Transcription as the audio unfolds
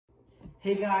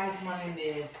Hey guys, my name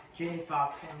is Jay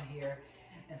Fox. I'm here,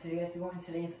 and today we're going to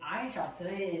today's iron shop.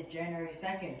 Today is January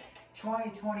 2nd,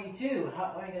 2022. How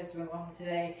are you guys doing? Welcome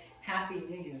today. Happy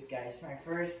New Year's, guys. My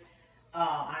first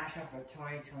iron shop for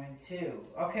 2022.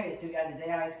 Okay, so we got the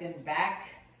day ice skin back.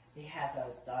 It has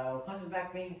a style. Plus the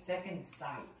back being second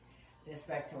sight. This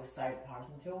back to a sight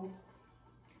horizontal.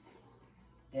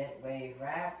 Dead wave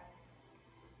wrap.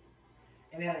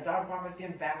 And we have the dark bomber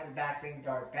skin back with the back being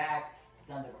dark back.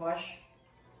 Done the crush.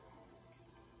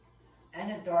 And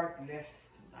a dark lift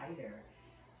lighter.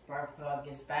 Spark plug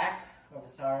is back. Over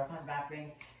sorry, comes back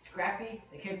being scrappy.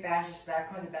 The kid bash is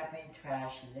back, comes back being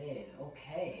trash lid.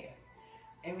 Okay.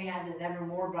 And we had the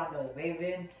Nevermore bundle, the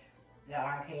Raven, the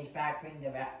Iron Cage back being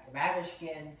the Ravish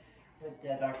skin with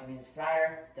the dark green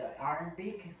splatter, the Iron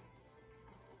Beak,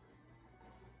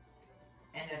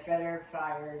 and the Feather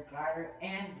Fire glider,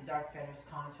 and the Dark Feathers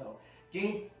console.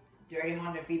 Dirty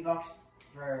 100 V-Bucks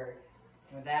for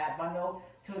that bundle.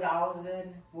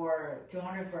 2,000 for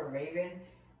 200 for Raven,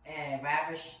 and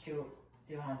Ravish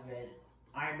 200.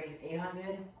 Iron Beak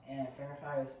 800, and Feather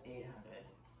Fire is 800.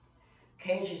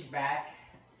 Cage is back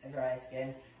as our ice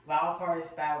skin. Wild card is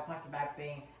back. Comes to back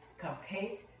being Cuff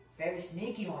Case. Very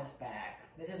sneaky one's back.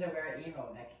 This is a rare emo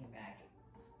that came back,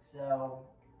 so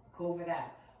cool for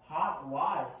that. Hot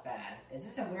Wad is bad. Is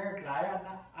this a weird glider?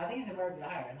 I think it's a weird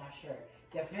glider. I'm not sure.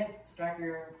 The Flint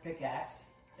Striker pickaxe.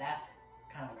 That's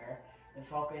kind of rare. The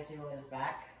Focus Hero is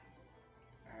back.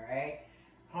 Alright.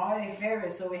 Holiday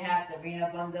favorites. So we have the Arena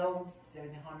bundle,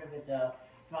 1700 with the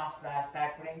Frost Blast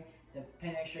backbling, the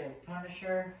Punisher,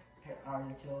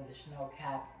 Argento, the Snow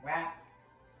Cap wrap.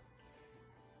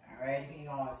 Alright, you can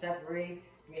go on separate.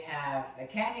 We have the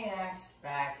Candy Axe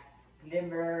back,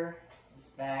 Glimmer is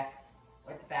back,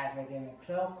 with the back regular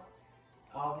cloak.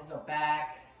 Officer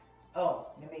back. Oh,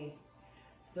 maybe.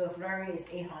 So the Flurry is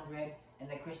 800, and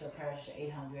the Crystal Curse is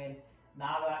 800.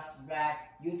 Nautilus is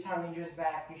back. Utah Rangers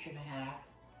back, 3.5.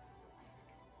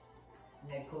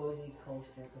 And the Cozy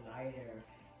Coaster Collider.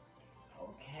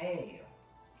 Okay.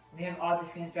 We have all the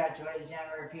skins back. Jordan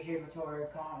Jammer, PJ Motor,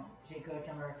 Seiko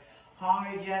Jammer,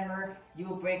 Holiday Jammer,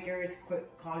 U Breakers,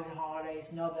 Quick Cause Holiday,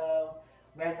 Snowbell,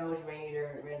 Red Nose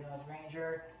Raider, Red Nose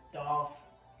Ranger, Dolph.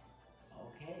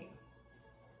 Okay.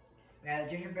 We have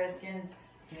the Gingerbread skins.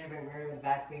 Gingerbread Rare with the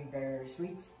back being Berry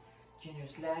Sweets. Ginger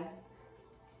Sled.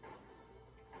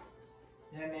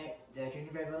 Then the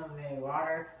Gingerbread Balloon made of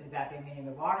water with the back being made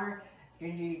of water.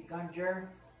 Gingy Gunger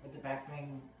with the back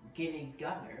being Giddy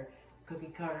Gunner.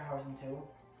 Cookie Cutter Horizontal.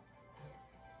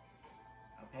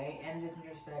 Okay, and the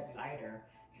Ginger Sled Glider.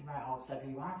 You can buy all stuff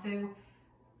you want to.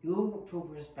 You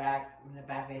Troopers back with the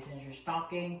back base Ninja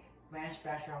Stocking. Ranch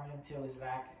Basher Horizontal is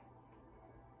back.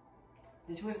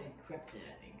 This was encrypted,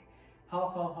 I think. Ho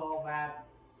Ho Ho Wrap.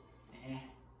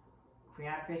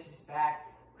 Creampus is back.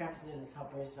 Crimson is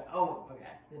Hopper is back. Oh,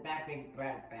 forgot. The back big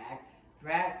Brad back.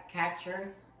 Brad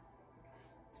Catcher.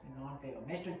 It's been on video.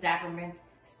 Mr. Dappermint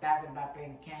is back with the back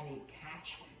big Candy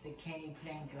Catch. The Candy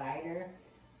Plane Glider.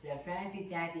 The Fantasy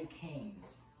Dandy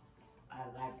Canes. I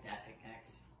like that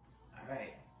pickaxe.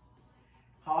 Alright.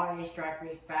 Holiday Striker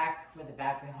is back with the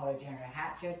back big Holiday General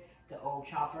Hatchet. The Old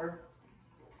Chopper.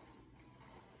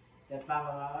 The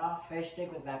Fish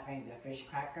Stick with back being the Fish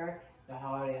Cracker. The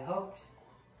Holiday Hooks.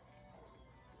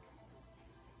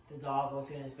 The Dog was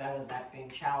in his back with that being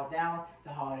Chow Down.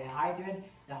 The Holiday Hydrant.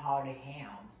 The Holiday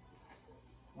Hound.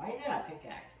 Why is there a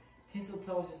pickaxe? Tinsel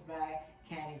Toes is back.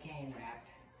 Candy Cane Wrap.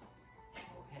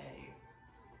 Okay.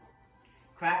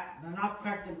 Not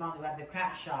Crack the Bundle, but the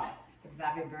Crack Shot. With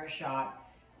that big Bird Shot.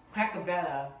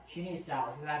 Crackabella. She needs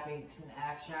styles. With that big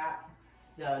Axe Shot.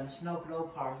 The Snow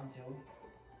Blow Parson too.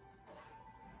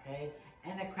 Okay.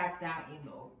 And the Crackdown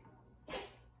Emote.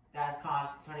 That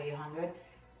costs 2,800.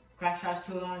 Crack Shots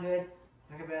 200.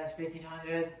 Crackabella's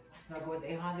 1,500. Snow Goes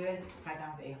 800.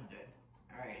 Crackdown's 800.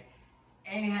 Alright.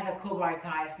 And we have the Cobra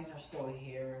Kai skins are still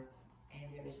here.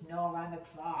 And there is no around the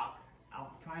clock. I'm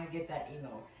trying to get that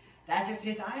emo. That's it for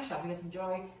today's iron shop. If you guys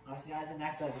enjoy, I'll see you guys in the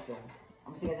next episode.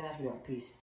 I'm gonna see you guys in the next video. Peace.